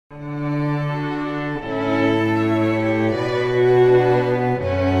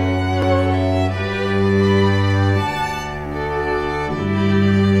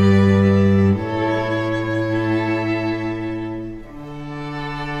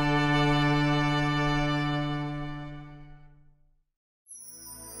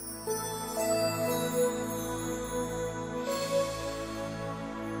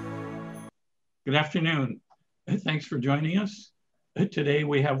Good afternoon. Thanks for joining us. Today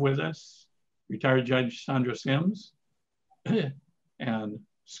we have with us retired Judge Sandra Simms and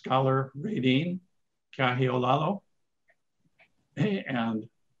scholar RaeDeen Keahiolalo and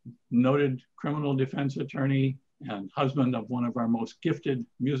noted criminal defense attorney and husband of one of our most gifted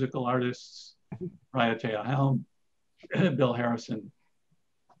musical artists, RaeDeen Bill Harrison.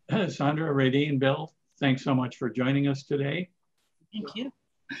 Sandra, RaeDeen, Bill, thanks so much for joining us today. Thank you.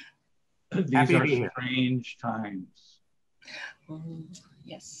 These are strange times.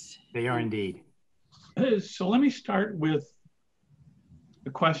 Yes. They are indeed. So let me start with a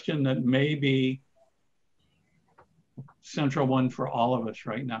question that may be central one for all of us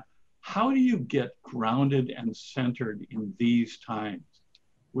right now. How do you get grounded and centered in these times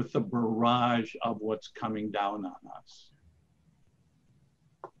with the barrage of what's coming down on us?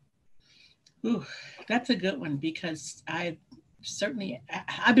 Ooh, that's a good one, because I've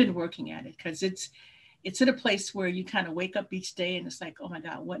been working at it, because it's in a place where you kind of wake up each day and it's like, oh my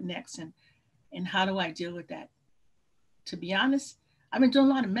God, what next? And how do I deal with that? To be honest, I've been doing a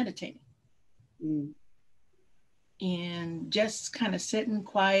lot of meditating. And just kind of sitting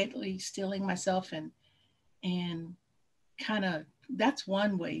quietly, stilling myself, and kind of, that's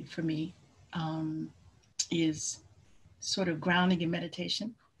one way for me, is sort of grounding in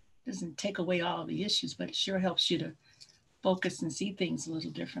meditation. Doesn't take away all the issues, but it sure helps you to focus and see things a little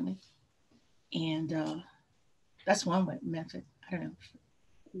differently. And that's one method. I don't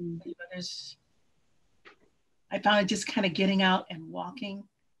know. Others, I found it just kind of getting out and walking,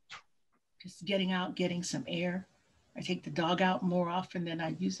 just getting out, getting some air. I take the dog out more often than I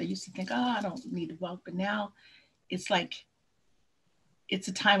used. I used to think, oh, I don't need to walk, but now it's like, it's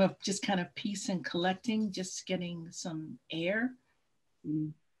a time of just kind of peace and collecting, just getting some air.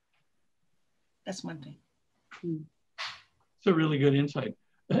 That's one thing. It's a really good insight.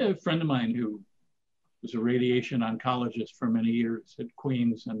 A friend of mine who was a radiation oncologist for many years at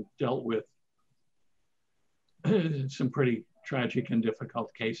Queens and dealt with some pretty tragic and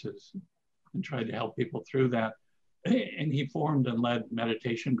difficult cases and tried to help people through that. And he formed and led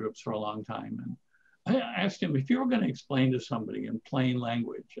meditation groups for a long time. And I asked him, if you were going to explain to somebody in plain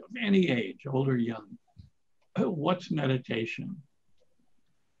language of any age, old or young, what's meditation?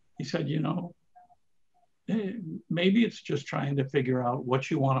 He said, you know, maybe it's just trying to figure out what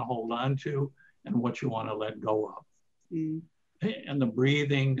you want to hold on to and what you want to let go of. And the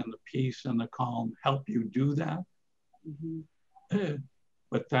breathing and the peace and the calm help you do that.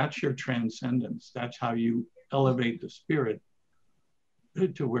 But that's your transcendence. That's how you elevate the spirit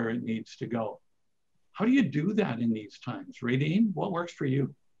to where it needs to go. How do you do that in these times? RaeDeen, what works for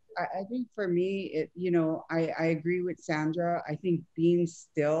you? I think for me, I agree with Sandra. I think being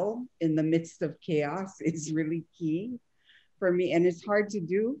still in the midst of chaos is really key for me. And it's hard to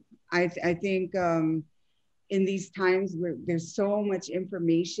do. I think in these times where there's so much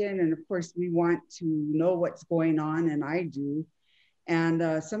information, and of course we want to know what's going on, and I do.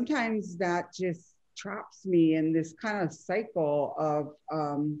 And sometimes that just traps me in this kind of cycle of,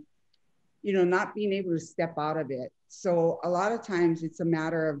 not being able to step out of it. So a lot of times it's a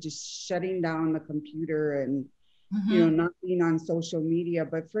matter of just shutting down the computer and, not being on social media.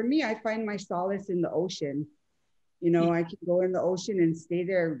 But for me, I find my solace in the ocean. I can go in the ocean and stay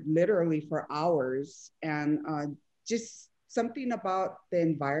there literally for hours. And just something about the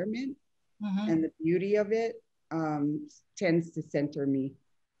environment and the beauty of it tends to center me.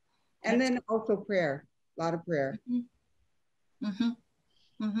 And then also prayer, a lot of prayer.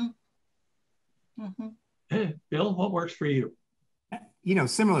 Bill, what works for you?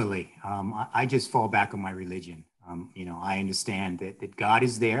 Similarly, I just fall back on my religion. I understand that God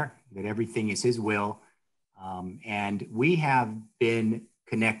is there, that everything is his will. And we have been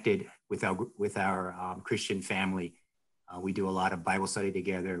connected with our Christian family. We do a lot of Bible study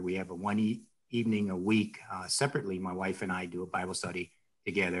together. We have a one evening a week separately. My wife and I do a Bible study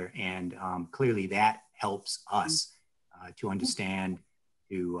together. And clearly that helps us to understand,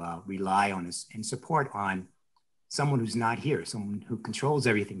 to rely on us and support on someone who's not here, someone who controls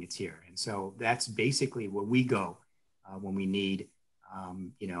everything that's here. And so that's basically where we go when we need,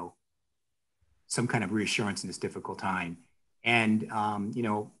 some kind of reassurance in this difficult time. And,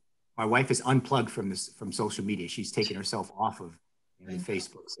 my wife is unplugged from social media. She's taken herself off of the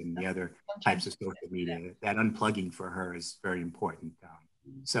Facebooks and the other types of social media. That unplugging for her is very important.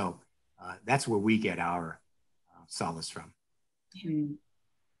 So that's where we get our solace from.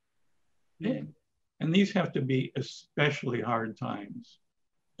 And these have to be especially hard times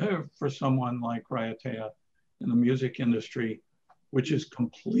for someone like RaeDeen in the music industry, which is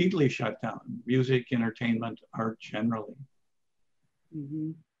completely shut down. Music, entertainment, art generally.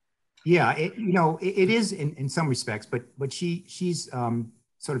 Yeah, it is in some respects, but she's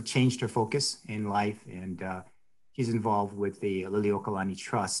sort of changed her focus in life, and she's involved with the Liliuokalani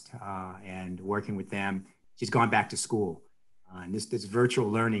Trust and working with them. She's gone back to school, and this virtual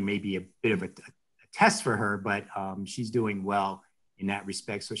learning may be a bit of a test for her, but she's doing well in that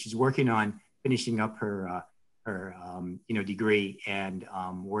respect. So she's working on finishing up her degree and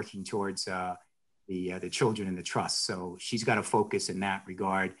working towards the children in the trust. So she's got a focus in that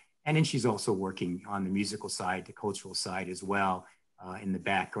regard. And then she's also working on the musical side, the cultural side as well, in the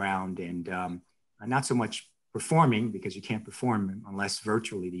background, and not so much performing, because you can't perform unless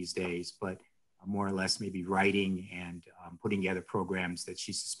virtually these days, but more or less maybe writing and putting together programs that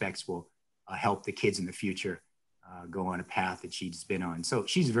she suspects will help the kids in the future go on a path that she's been on. So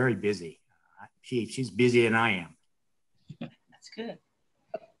she's very busy. She's busier than I am. That's good.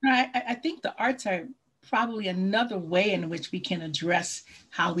 I think the arts are probably another way in which we can address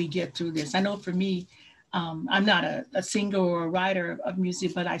how we get through this. I know for me, I'm not a singer or a writer of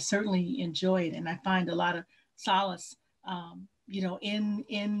music, but I certainly enjoy it, and I find a lot of solace,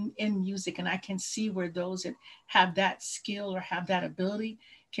 in music. And I can see where those that have that skill or have that ability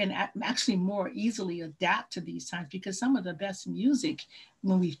can actually more easily adapt to these times, because some of the best music,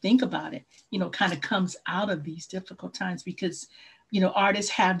 when we think about it, kind of comes out of these difficult times, because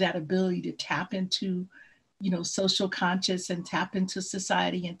artists have that ability to tap into, social conscious, and tap into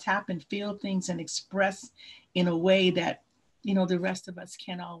society, and tap and feel things and express in a way that, the rest of us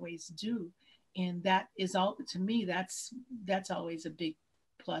can't always do. And that is all, to me, that's always a big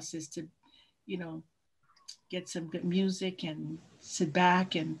plus, is to, get some good music and sit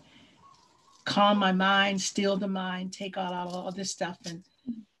back and calm my mind, still the mind, take out all this stuff,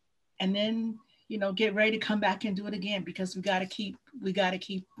 and then get ready to come back and do it again, because we got to keep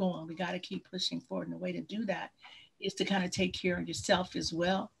going. We got to keep pushing forward. And the way to do that is to kind of take care of yourself as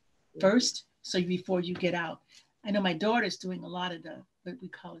well first, so before you get out. I know my daughter's doing a lot of what we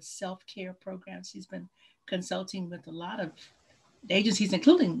call a self-care program. She's been consulting with a lot of agencies,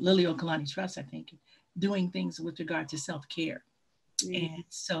 including Liliuokalani Trust, I think, doing things with regard to self-care. And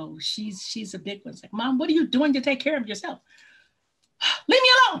so she's a big one. It's like, Mom, what are you doing to take care of yourself? Leave me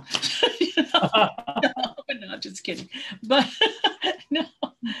alone. No, I'm just kidding. But no,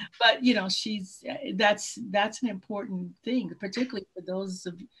 but she's that's an important thing, particularly for those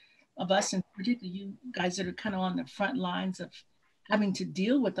of us, and particularly you guys that are kind of on the front lines of having to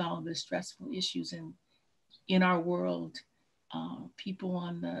deal with all of the stressful issues in our world. People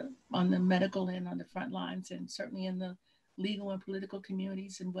on the medical end, on the front lines, and certainly in the legal and political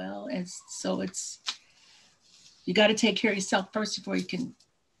communities, and so you got to take care of yourself first before you can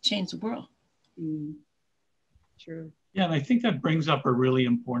change the world. True. Yeah, and I think that brings up a really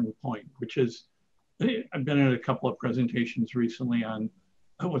important point, which is, I've been at a couple of presentations recently on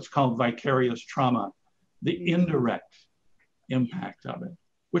what's called vicarious trauma, the indirect impact of it,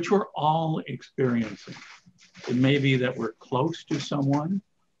 which we're all experiencing. It may be that we're close to someone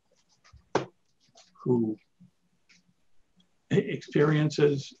who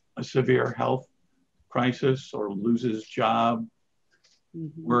experiences a severe health crisis or loses job,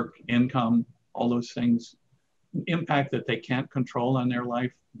 work, income, all those things, an impact that they can't control on their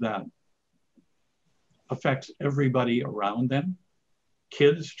life that affects everybody around them.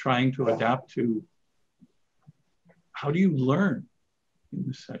 Kids trying to adapt to, how do you learn in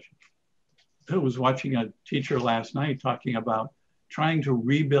this session? I was watching a teacher last night talking about trying to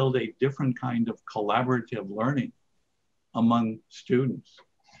rebuild a different kind of collaborative learning among students.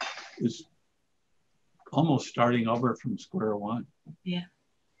 Is almost starting over from square one. Yeah.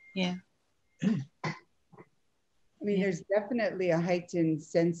 I mean, there's definitely a heightened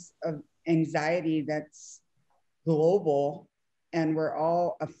sense of anxiety that's global, and we're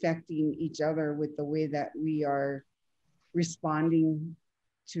all affecting each other with the way that we are responding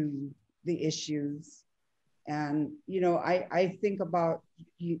to the issues. And, I think about,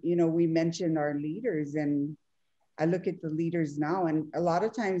 we mentioned our leaders, and I look at the leaders now, and a lot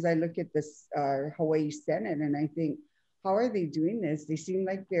of times I look at this Hawaii Senate and I think, how are they doing this? They seem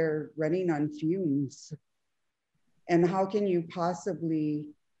like they're running on fumes. And how can you possibly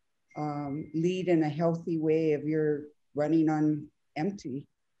lead in a healthy way if you're running on empty?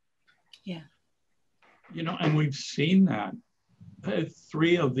 Yeah. And we've seen that.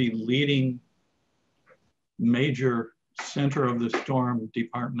 3 of the leading major center of the storm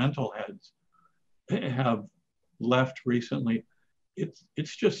departmental heads have left recently.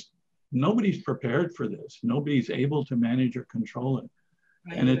 It's just, nobody's prepared for this. Nobody's able to manage or control it.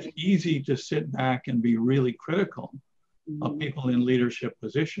 Right. And it's easy to sit back and be really critical of people in leadership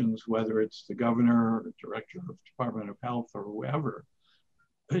positions, whether it's the governor or the director of Department of Health or whoever.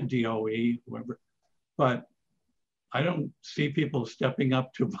 DOE, whoever, but I don't see people stepping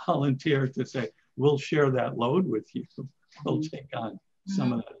up to volunteer to say, we'll share that load with you. We'll take on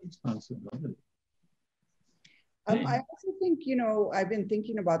some of that responsibility. I also think, you know, I've been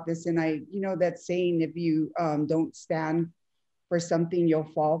thinking about this, and that saying, if you don't stand for something,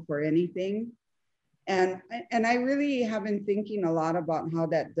 you'll fall for anything. And I really have been thinking a lot about how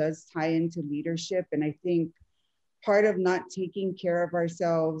that does tie into leadership. And I think part of not taking care of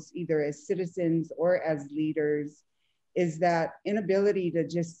ourselves, either as citizens or as leaders, is that inability to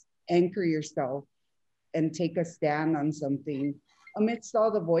just anchor yourself and take a stand on something amidst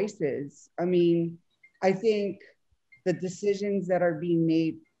all the voices. I mean, I think the decisions that are being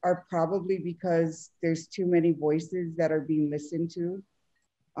made are probably because there's too many voices that are being listened to.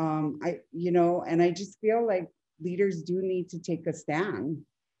 And I just feel like leaders do need to take a stand.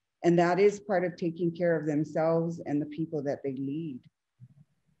 And that is part of taking care of themselves and the people that they lead.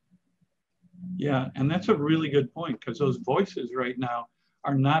 Yeah, and that's a really good point, because those voices right now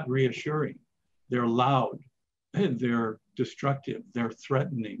are not reassuring. They're loud, they're destructive, they're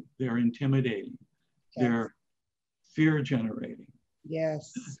threatening, they're intimidating, Yes. they're fear generating.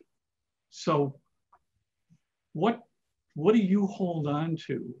 Yes. So what do you hold on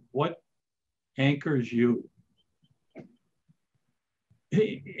to? What anchors you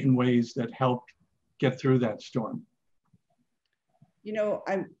in ways that help get through that storm? You know,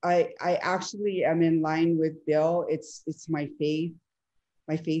 I actually am in line with Bill. It's my faith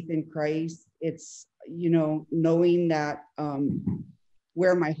in Christ. It's, you know, knowing that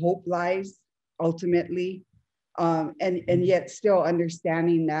where my hope lies ultimately, and yet still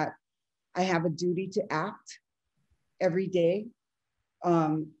understanding that I have a duty to act every day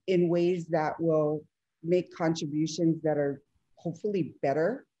in ways that will make contributions that are hopefully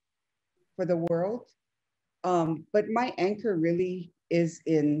better for the world. But my anchor really is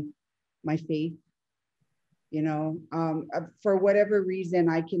in my faith. You know, for whatever reason,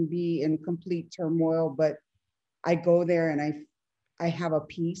 I can be in complete turmoil, but I go there and I have a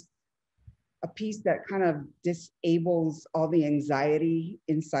peace that kind of disables all the anxiety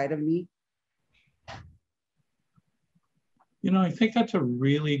inside of me. You know, I think that's a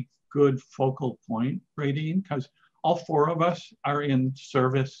really good focal point, RaeDeen, because all four of us are in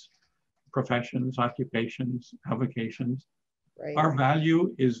service professions, occupations, avocations. Right. Our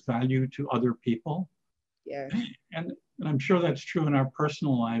value is value to other people. Yeah. And I'm sure that's true in our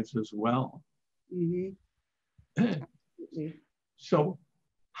personal lives as well. Mm-hmm. So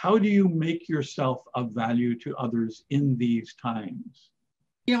how do you make yourself of value to others in these times?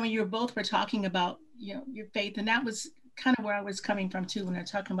 You know, when you both were talking about, you know, your faith, and that was kind of where I was coming from too when they're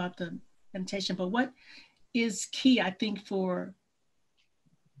talking about the meditation. But what is key, I think, for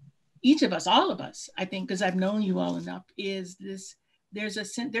each of us, all of us, I think, because I've known you all enough, is this: there's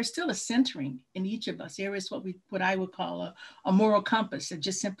still a centering in each of us. There is what I would call a moral compass that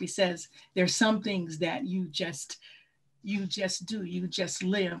just simply says there's some things that you just do, you just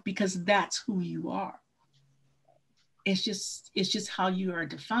live, because that's who you are. It's just how you are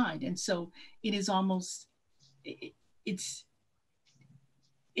defined. And so it is almost, it's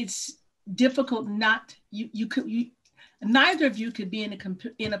difficult not, neither of you could be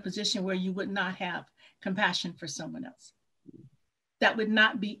in a position where you would not have compassion for someone else. That would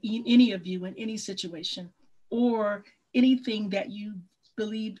not be any of you in any situation, or anything that you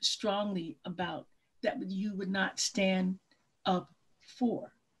believe strongly about that you would not stand up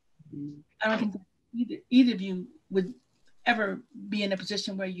for. I don't think either of you would ever be in a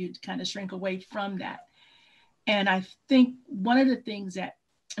position where you'd kind of shrink away from that. And I think one of the things that,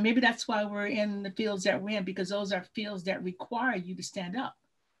 and maybe that's why we're in the fields that we're in, because those are fields that require you to stand up.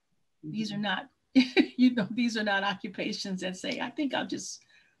 These are not, these are not occupations that say, I think I'll just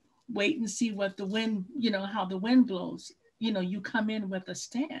wait and see what the wind, how the wind blows. You come in with a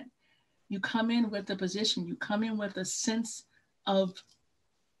stand. You come in with a position. You come in with a sense of,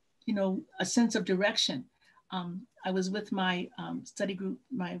 a sense of direction. I was with my study group,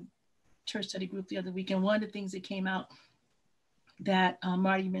 my church study group the other week, and one of the things that came out that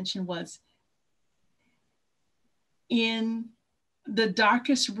Marty mentioned was, in the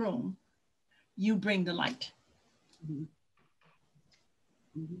darkest room, you bring the light. Mm-hmm.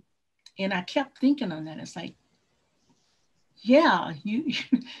 Mm-hmm. And I kept thinking on that. It's like, yeah, you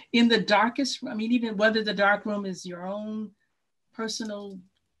in the darkest, even whether the dark room is your own personal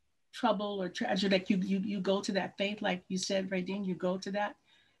trouble or treasure, that you go to that faith, like you said, RaeDeen, you go to that.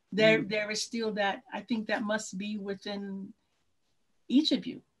 There is still that, I think that must be within each of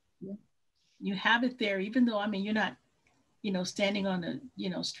you. Yeah. You have it there, even though, you're not, standing on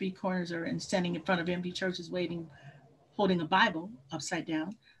the, street corners and standing in front of empty churches waiting holding a Bible upside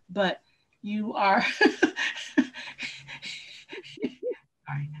down, but you are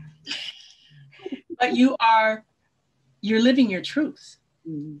but you're living your truth.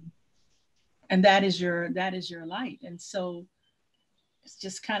 Mm-hmm. And that is your light. And so it's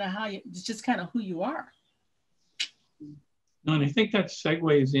just kind of it's just kind of who you are. No, and I think that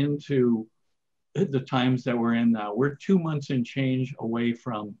segues into the times that we're in now. We're 2 months and change away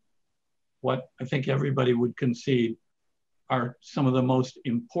from what I think everybody would concede are some of the most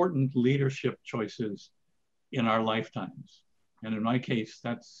important leadership choices in our lifetimes. And in my case,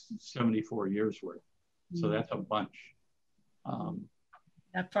 that's 74 years worth. So that's a bunch.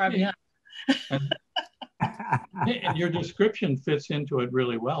 Not far beyond. And your description fits into it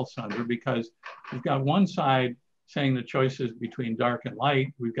really well, Sandra, because you've got one side saying the choices between dark and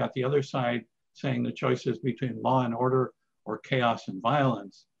light. We've got the other side saying the choices between law and order or chaos and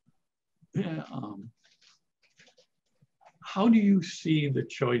violence. How do you see the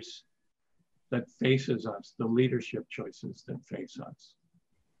choice that faces us, the leadership choices that face us?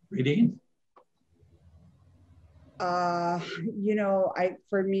 RaeDeen?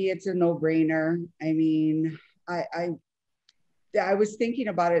 For me, it's a no-brainer. I mean, I was thinking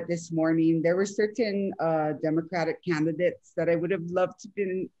about it this morning. There were certain Democratic candidates that I would have loved to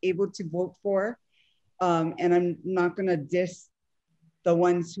been able to vote for. And I'm not gonna diss the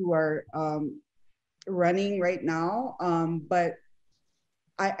ones who are running right now. But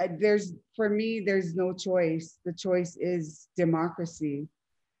for me, there's no choice. The choice is democracy.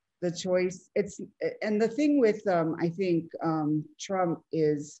 The choice, and the thing with, I think, Trump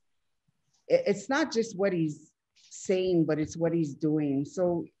is, it's not just what he's saying, but it's what he's doing.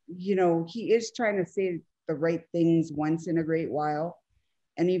 So, he is trying to say the right things once in a great while.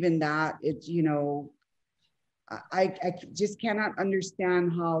 And even that, I just cannot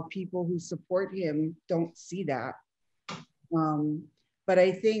understand how people who support him don't see that. But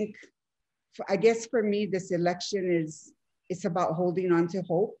I guess for me, this election it's about holding on to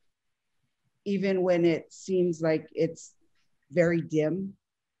hope, even when it seems like it's very dim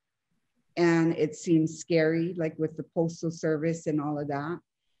and it seems scary, like with the Postal Service and all of that.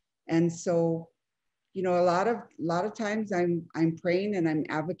 And so, a lot of times I'm praying and I'm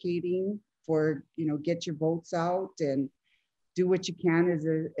advocating for, get your votes out and do what you can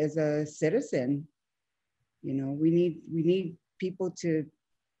as a citizen. We need people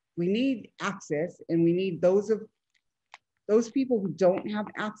we need access, and we need those people who don't have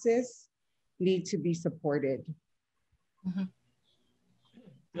access need to be supported. Mm-hmm.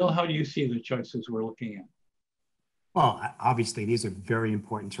 Bill, how do you see the choices we're looking at? Well, obviously, these are very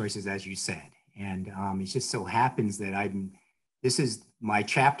important choices, as you said. And it just so happens that this is my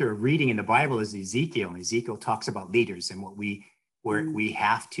chapter of reading in the Bible is Ezekiel. And Ezekiel talks about leaders and what we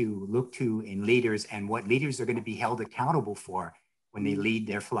have to look to in leaders and what leaders are going to be held accountable for when they lead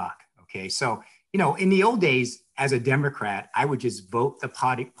their flock. Okay, so, in the old days, as a Democrat, I would just vote the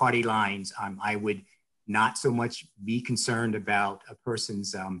party lines. I would not so much be concerned about a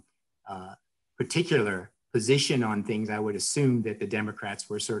person's particular position on things. I would assume that the Democrats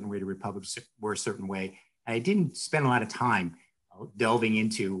were a certain way, the Republicans were a certain way. And I didn't spend a lot of time delving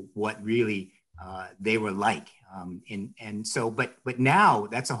into what really they were like. But now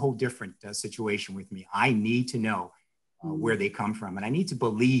that's a whole different situation with me. I need to know where they come from, and I need to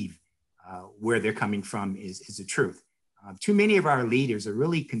believe where they're coming from is the truth. Too many of our leaders are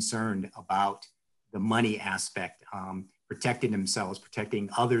really concerned about the money aspect, protecting themselves, protecting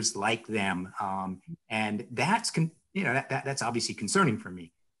others like them. And that's obviously concerning for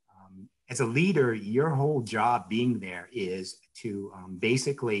me. As a leader, your whole job being there is to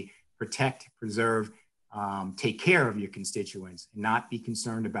basically protect, preserve, take care of your constituents, and not be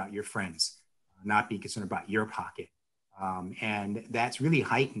concerned about your friends, not be concerned about your pocket. And that's really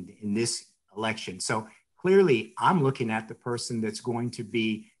heightened in this election. So clearly, I'm looking at the person that's going to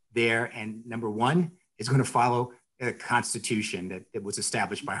be there, and number one is going to follow a constitution that was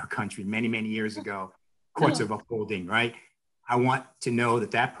established by our country many, many years ago, courts of upholding, right? I want to know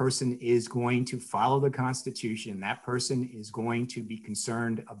that person is going to follow the Constitution. That person is going to be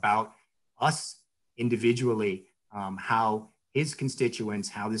concerned about us individually, how his constituents,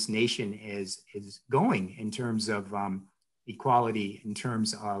 how this nation is going in terms of equality, in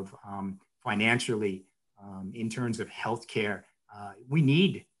terms of financially, in terms of healthcare. We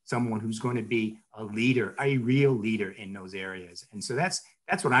need someone who's going to be a leader, a real leader in those areas. And so that's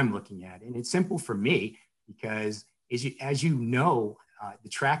what I'm looking at. And it's simple for me because as you know, the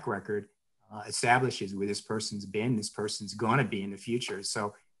track record establishes where this person's been, this person's going to be in the future.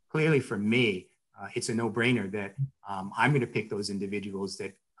 So clearly for me, it's a no-brainer that I'm going to pick those individuals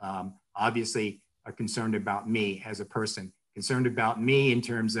that obviously are concerned about me as a person, concerned about me in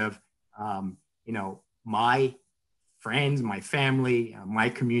terms of, my friends, my family, my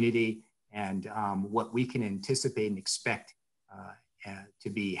community, and what we can anticipate and expect to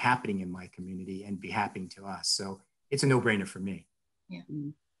be happening in my community and be happening to us. So it's a no-brainer for me. Yeah.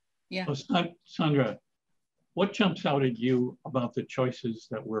 Yeah. So, Sandra, what jumps out at you about the choices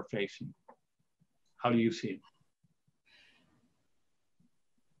that we're facing? How do you see it?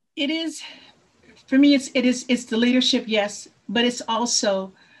 It is, for me, it's the leadership, yes, but it's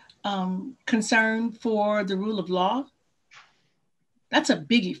also concern for the rule of law. That's a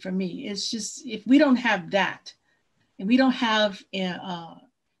biggie for me. It's just, if we don't have that, and we don't have,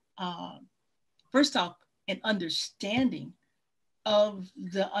 first off, an understanding of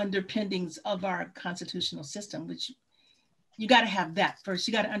the underpinnings of our constitutional system, which you got to have that first.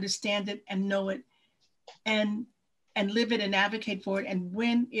 You got to understand it and know it and live it and advocate for it. And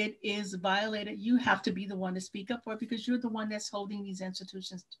when it is violated, you have to be the one to speak up for it, because you're the one that's holding these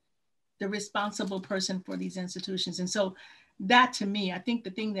institutions, the responsible person for these institutions. And so that, to me, I think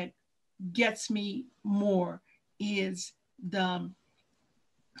the thing that gets me more is the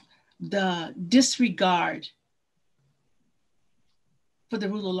disregard for the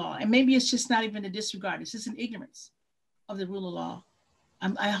rule of law. And maybe it's just not even a disregard, it's just an ignorance of the rule of law.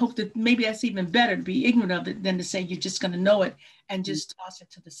 I hope that maybe that's even better, to be ignorant of it than to say you're just going to know it and just toss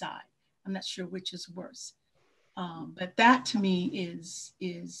it to the side. I'm not sure which is worse. But that, to me,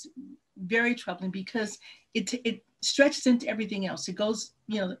 is very troubling, because it stretches into everything else. It goes,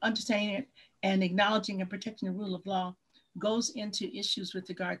 understanding it and acknowledging and protecting the rule of law goes into issues with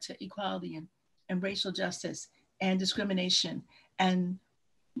regard to equality and racial justice and discrimination and,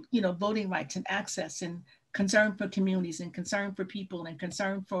 voting rights and access and concern for communities and concern for people and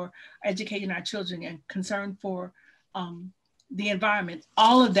concern for educating our children and concern for the environment.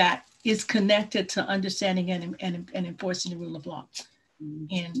 All of that is connected to understanding and enforcing the rule of law.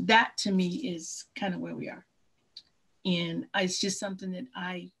 And that, to me, is kind of where we are. And it's just something that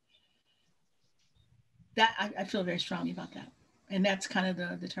I feel very strongly about that. And that's kind of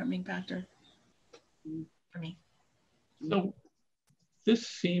the determining factor for me. So this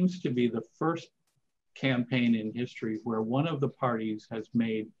seems to be the first campaign in history where one of the parties has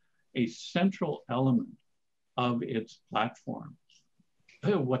made a central element of its platform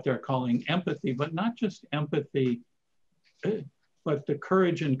what they're calling empathy, but not just empathy, but the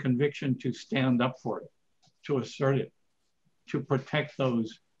courage and conviction to stand up for it, to assert it, to protect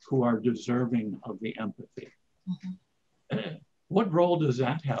those who are deserving of the empathy. Mm-hmm. What role does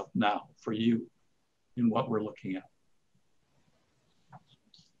that have now for you in what we're looking at?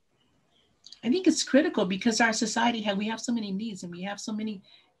 I think it's critical, because our society, we have so many needs, and we have so many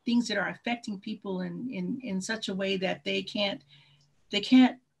things that are affecting people in such a way that they're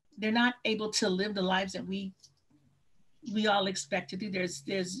not able to live the lives that we all expect to do.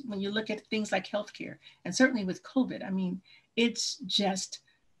 There's when you look at things like healthcare, and certainly with COVID, I mean, it's just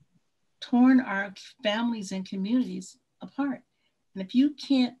torn our families and communities apart. And if you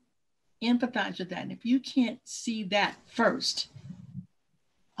can't empathize with that, and if you can't see that first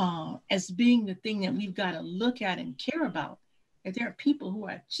as being the thing that we've got to look at and care about, that there are people who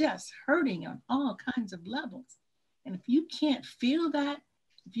are just hurting on all kinds of levels. And if you can't feel that,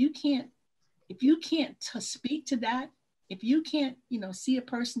 if you can't speak to that, if you can't, see a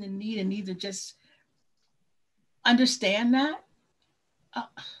person in need and need to just understand that,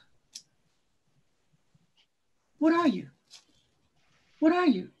 what are you? What are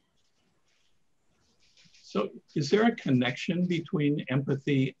you? So is there a connection between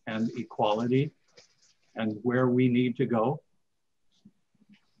empathy and equality and where we need to go?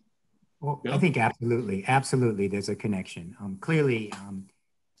 Well, I think absolutely there's a connection. Clearly,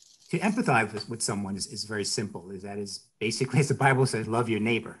 to empathize with someone is very simple. Is basically, as the Bible says, love your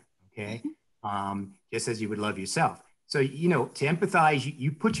neighbor, okay? Just as you would love yourself. So, to empathize,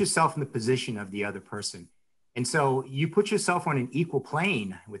 you put yourself in the position of the other person. And so you put yourself on an equal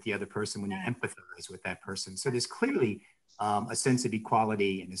plane with the other person when you empathize with that person. So there's clearly a sense of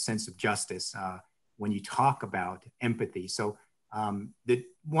equality and a sense of justice when you talk about empathy. So the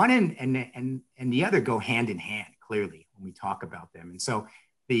one and the other go hand in hand, clearly, when we talk about them. And so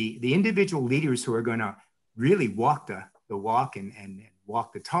the individual leaders who are going to really walk the walk and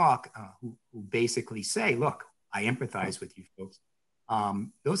walk the talk, who basically say, look, I empathize with you folks.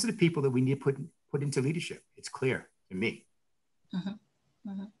 Those are the people that we need to put into leadership. It's clear to me.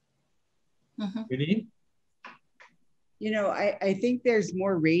 RaeDeen? I think there's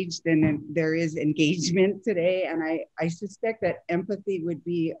more rage than there is engagement today. And I suspect that empathy would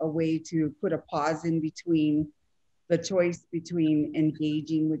be a way to put a pause in between the choice between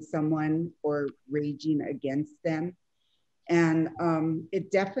engaging with someone or raging against them. And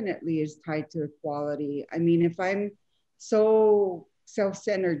it definitely is tied to equality. I mean, if I'm so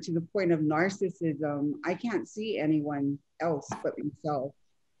self-centered to the point of narcissism, I can't see anyone else but myself.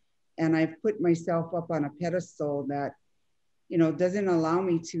 And I've put myself up on a pedestal that, you know, doesn't allow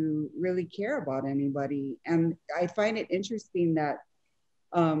me to really care about anybody. And I find it interesting that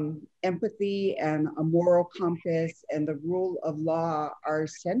empathy and a moral compass and the rule of law are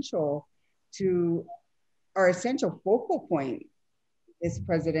essential focal point this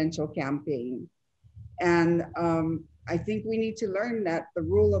presidential campaign. And I think we need to learn that the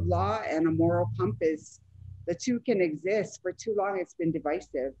rule of law and a moral compass, the two can exist. For too long, it's been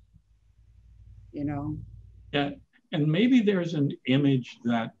divisive, you know? Yeah, and maybe there's an image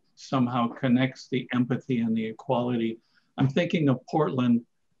that somehow connects the empathy and the equality. I'm thinking of Portland,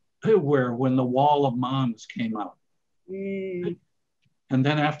 where when the Wall of Moms came out. And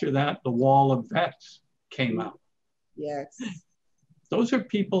then after that, the Wall of Vets came out. Yes. Those are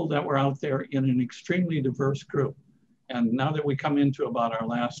people that were out there in an extremely diverse group. And now that we come into about our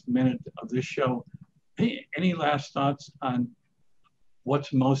last minute of this show, any last thoughts on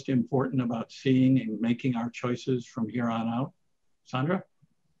what's most important about seeing and making our choices from here on out? Sandra?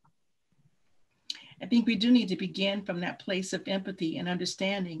 I think we do need to begin from that place of empathy and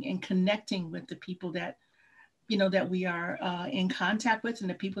understanding and connecting with the people that, you know, that we are in contact with and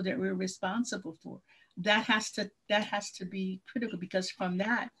the people that we're responsible for. That has to be critical, because from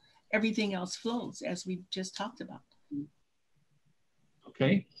that, everything else flows, as we just talked about.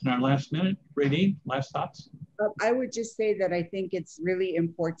 Okay, in our last minute, RaeDeen, last thoughts? I would just say that I think it's really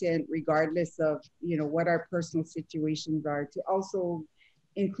important, regardless of, you know, what our personal situations are, to also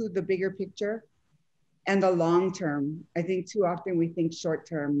include the bigger picture and the long term. I think too often we think short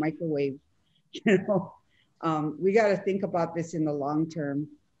term, microwave, you know. We got to think about this in the long term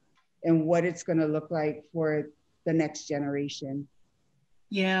and what it's going to look like for the next generation.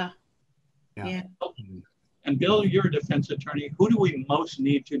 Yeah. And Bill, you're a defense attorney. Who do we most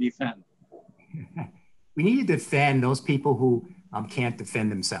need to defend? We need to defend those people who can't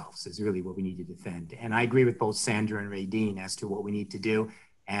defend themselves is really what we need to defend. And I agree with both Sandra and RaeDeen as to what we need to do.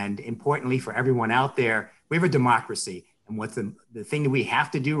 And importantly for everyone out there, we have a democracy. And what the thing that we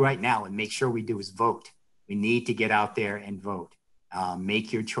have to do right now and make sure we do is vote. We need to get out there and vote.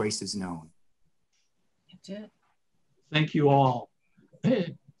 Make your choices known. That's it. Thank you all.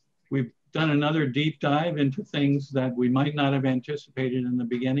 We've done another deep dive into things that we might not have anticipated in the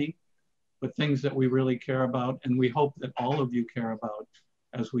beginning, but things that we really care about, and we hope that all of you care about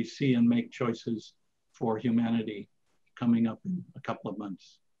as we see and make choices for humanity coming up in a couple of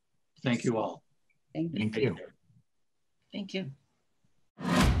months. Thank you all. Thank you. Thank you. Thank you.